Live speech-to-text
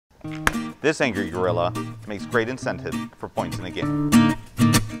This angry gorilla makes great incentive for points in the game.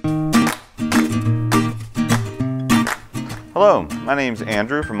 Hello, my name's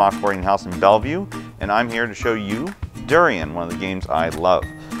Andrew from Mox Boarding House in Bellevue, and I'm here to show you Durian, one of the games I love.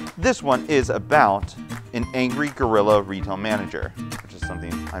 This one is about an angry gorilla retail manager, which is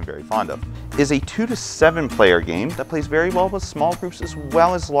something I'm very fond of. It is a 2 to 7 player game that plays very well with small groups as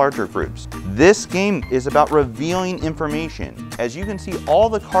well as larger groups. This game is about revealing information, as you can see all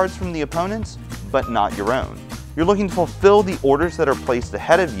the cards from the opponents, but not your own. You're looking to fulfill the orders that are placed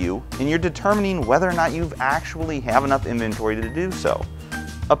ahead of you, and you're determining whether or not you actually have enough inventory to do so.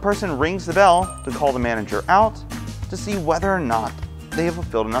 A person rings the bell to call the manager out to see whether or not they have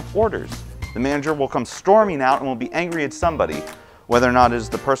fulfilled enough orders. The manager will come storming out and will be angry at somebody, whether or not it is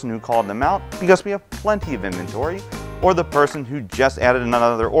the person who called them out because we have plenty of inventory, or the person who just added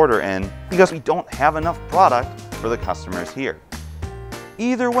another order in because we don't have enough product for the customers here.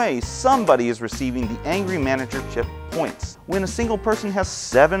 Either way, somebody is receiving the angry manager chip points. When a single person has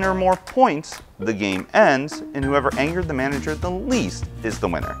 7 or more points, the game ends, and whoever angered the manager the least is the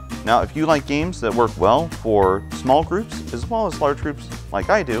winner. Now, if you like games that work well for small groups as well as large groups like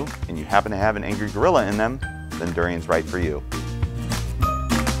I do, and you happen to have an angry gorilla in them, then Durian's right for you.